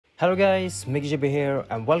Hello guys, MikJB here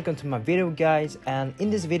and welcome to my video guys, and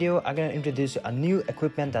in this video I'm gonna introduce you a new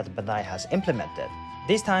equipment that Bandai has implemented.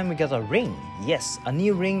 This time we got a ring, yes, a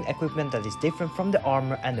new ring equipment that is different from the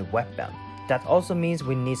armor and the weapon. That also means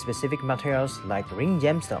we need specific materials like ring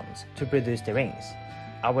gemstones to produce the rings.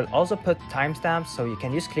 I will also put timestamps so you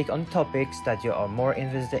can just click on the topics that you are more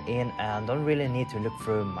interested in and don't really need to look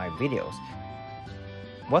through my videos.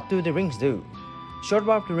 What do the rings do? Short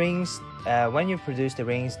about the rings, when you produce the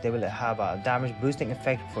rings, they will have a damage boosting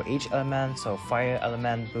effect for each element, so fire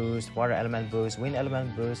element boost, water element boost, wind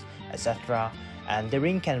element boost, etc. And the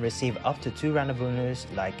ring can receive up to 2 random bonus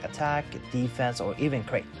like attack, defense or even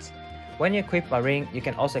crit. When you equip a ring, you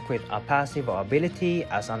can also equip a passive or ability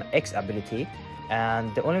as an X ability,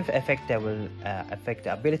 and the only effect that will affect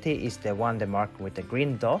the ability is the one they mark with the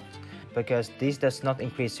green dot, because this does not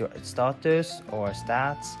increase your status or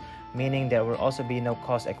stats, meaning there will also be no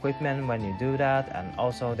cost equipment when you do that, and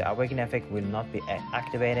also the awakening effect will not be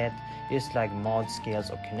activated, just like mod skills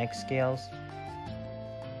or connect skills.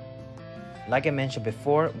 Like I mentioned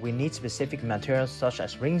before, we need specific materials such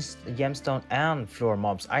as rings, gemstone and floor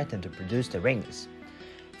mobs item to produce the rings.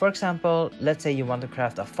 For example, let's say you want to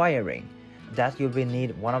craft a fire ring. That you will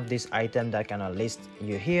need one of these items that can list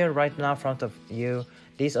you here right now in front of you.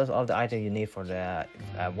 These are all the items you need for the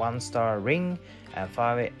 1-star ring,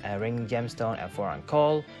 5 ring gemstone and 4 on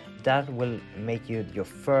coal. That will make you your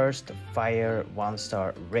first fire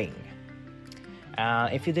 1-star ring.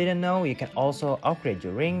 If you didn't know, you can also upgrade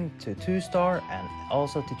your ring to 2-star and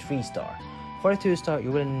also to 3-star. For a 2-star,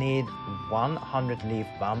 you will need 100 leaf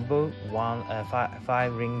bamboo,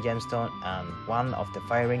 5 ring gemstone and 1 of the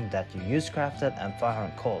fire ring that you use crafted and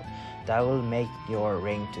 500 coal. That will make your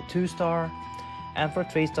ring to 2-star. And for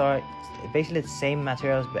 3-star, basically the same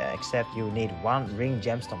materials, but except you need 1 ring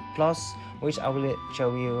gemstone plus, which I will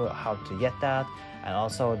show you how to get that, and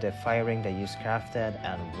also the fire ring that you use crafted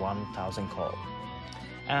and 1000 coal.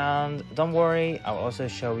 And don't worry, I'll also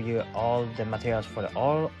show you all the materials for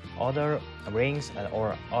all other rings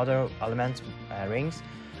or other elements rings: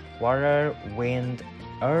 water, wind,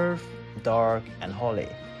 earth, dark and holy.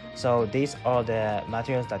 So these are the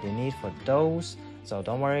materials that you need for those, so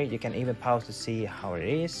don't worry, you can even pause to see how it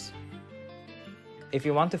is. If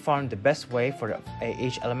you want to farm the best way for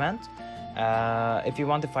each element, if you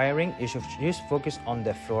want the fire ring, you should just focus on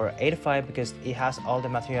the floor 85 because it has all the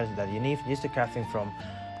materials that you need just to crafting from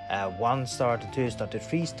 1-star to 2-star to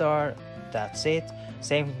 3-star. That's it.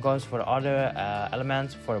 Same goes for the other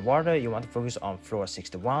elements. For water, you want to focus on floor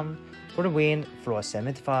 61. For the wind, floor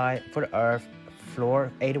 75. For the earth,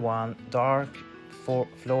 floor 81. Dark,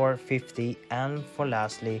 floor 50. And for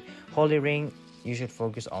lastly, holy ring, you should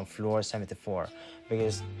focus on floor 74,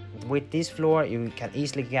 because with this floor you can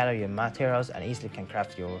easily gather your materials and easily can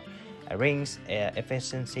craft your rings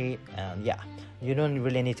efficiency. And yeah, you don't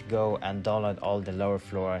really need to go and download all the lower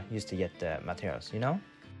floor just to get the materials, you know.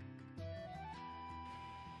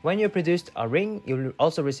 When you produced a ring, you will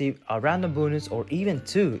also receive a random bonus or even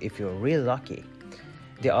 2 if you're really lucky.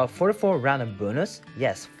 There are 44 random bonus,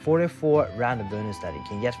 yes, 44 random bonus that you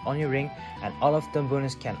can get on your ring, and all of them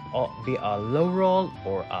bonus can be a low roll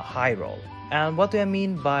or a high roll. And what do I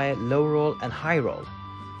mean by low roll and high roll?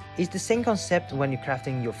 It's the same concept when you're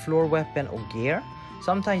crafting your floor weapon or gear.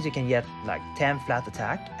 Sometimes you can get like 10 flat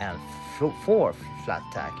attack and 4 flat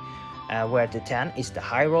attack, where the 10 is the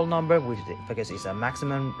high roll number, because it's a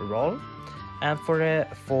maximum roll. And for the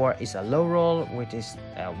 4 is a low roll, which is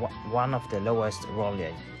one of the lowest roll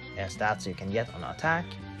stats you can get on attack.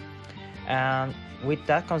 And with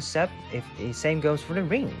that concept, if the same goes for the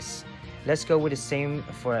rings. Let's go with the same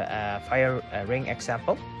for a fire ring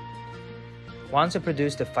example. Once you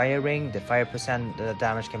produce the fire ring, the 5% the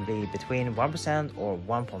damage can be between 1% or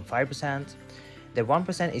 1.5%. The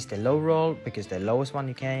 1% is the low roll, because the lowest one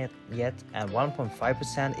you can get, and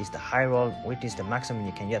 1.5% is the high roll, which is the maximum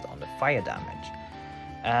you can get on the fire damage.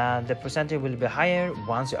 And the percentage will be higher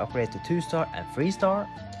once you upgrade to 2-star and 3-star.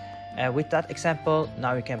 With that example,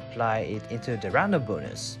 now you can apply it into the random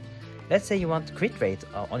bonus. Let's say you want crit rate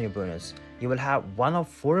on your bonus. You will have 1 of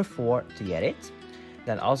 44 to get it.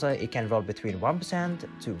 Then also it can roll between 1%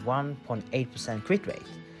 to 1.8% crit rate.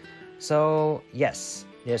 So yes,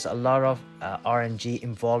 there's a lot of RNG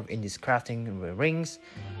involved in this crafting rings,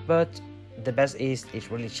 but the best is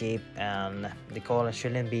it's really cheap, and the cost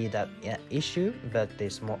shouldn't be that issue, but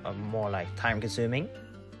it's more like time consuming.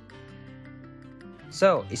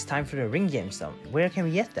 So it's time for the ring gemstone. Where can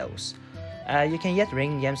we get those? You can get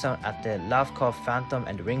ring gemstone at the Lavkov Phantom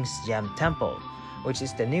and Rings Gem Temple, which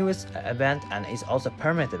is the newest event and is also a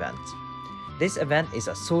permanent event. This event is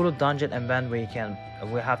a solo dungeon event where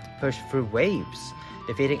we have to push through waves.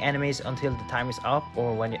 defeating enemies until the time is up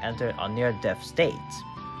or when you enter a near-death state.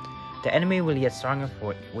 The enemy will get stronger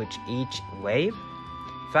with each wave.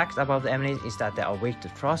 Fact about the enemies is that they are weak to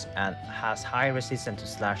thrust and has high resistance to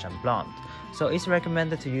slash and blunt. So it's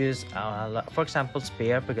recommended to use, for example,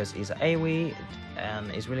 spear, because it's an AoE and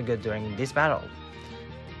it's really good during this battle.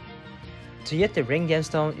 To get the ring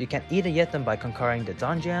gemstone, you can either get them by conquering the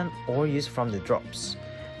dungeon or use from the drops.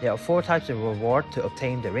 There are 4 types of reward to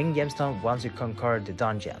obtain the ring gemstone once you conquer the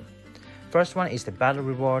dungeon. First one is the battle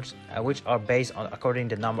rewards, which are based on according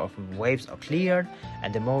to the number of waves are cleared,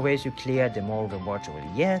 and the more waves you clear, the more rewards you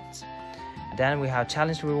will get. Then we have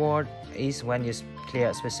challenge reward, is when you clear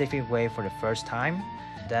a specific wave for the first time.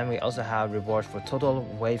 Then we also have rewards for total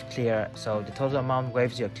wave clear, so the total amount of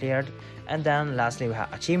waves you have cleared. And then lastly we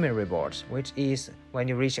have achievement rewards, which is when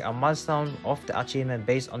you reach a milestone of the achievement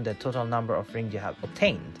based on the total number of rings you have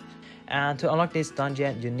obtained. And to unlock this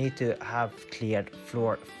dungeon, you need to have cleared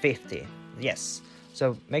floor 50. Yes,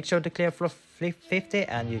 so make sure to clear floor 50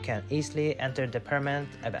 and you can easily enter the permanent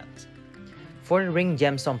event. For the ring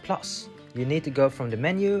gemstone plus, you need to go from the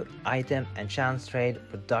menu, item, enchant, trade,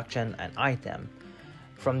 production and item.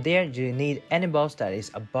 From there you need any boss that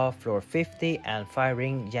is above floor 50 and 5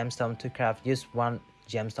 ring gemstone to craft just 1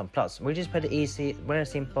 gemstone plus, which is pretty easy, very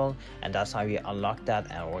simple, and that's how you unlock that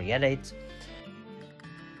or get it.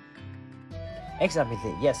 X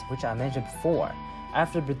ability, yes, which I mentioned before.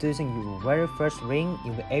 After producing your very first ring,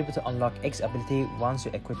 you'll be able to unlock X ability once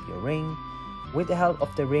you equip your ring. With the help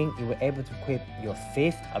of the ring, you will be able to equip your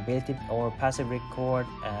 5th ability or passive record,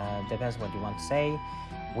 depends what you want to say,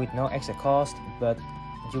 with no extra cost, but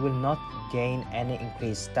you will not gain any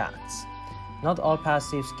increased stats. Not all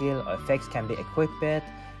passive skill or effects can be equipped,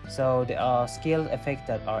 so there are skill effects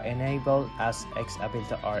that are enabled as X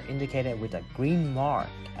ability are indicated with a green mark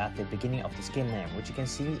at the beginning of the skill name, which you can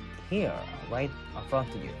see here right in front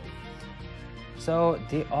of you. So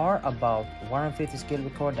there are about 150 skill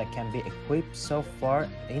record that can be equipped so far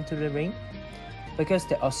into the ring. Because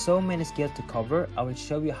there are so many skills to cover, I will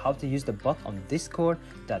show you how to use the bot on Discord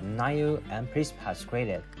that Nayu and Prismatic has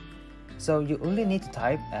created. So you only need to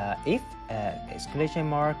type if exclamation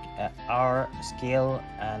mark R skill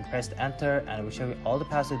and press the enter, and it will show you all the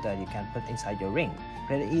passwords that you can put inside your ring.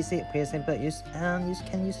 Pretty easy, pretty simple to use, and you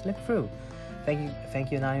can just look through.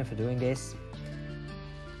 Thank you Nayu for doing this.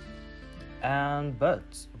 But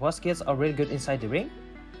what skills are really good inside the ring?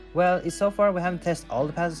 Well, so far we haven't tested all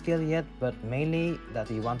the passive skills yet, but mainly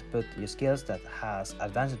that you want to put your skills that has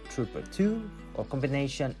Advanced Trooper 2 or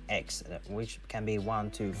Combination X, which can be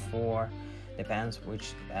 1, 2, 4, depends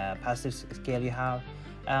which passive skill you have.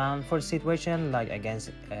 For the situation like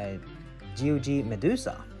against GOG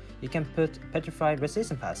Medusa, you can put Petrified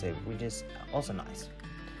Resistance passive, which is also nice.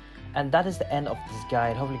 And that is the end of this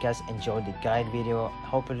guide. Hopefully you guys enjoyed the guide video.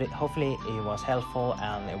 Hopefully it was helpful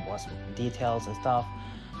and it was details and stuff.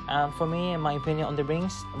 For me, in my opinion on the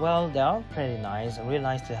rings, well, they are pretty nice. Really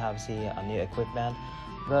nice to see a new equipment,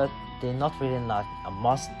 but they're not really not a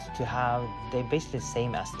must to have. They're basically the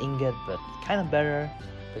same as ingot, but kind of better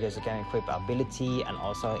because you can equip ability, and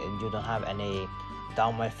also you don't have any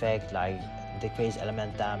downward effect like decrease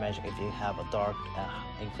element damage if you have a dark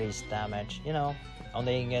increased damage, you know, on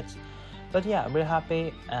the ingots. But yeah, I'm really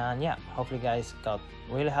happy, and yeah, hopefully you guys got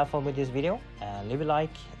really helpful with this video, and leave a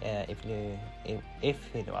like if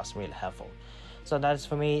it was really helpful. So that's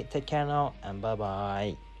for me. Take care now, and bye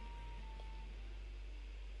bye.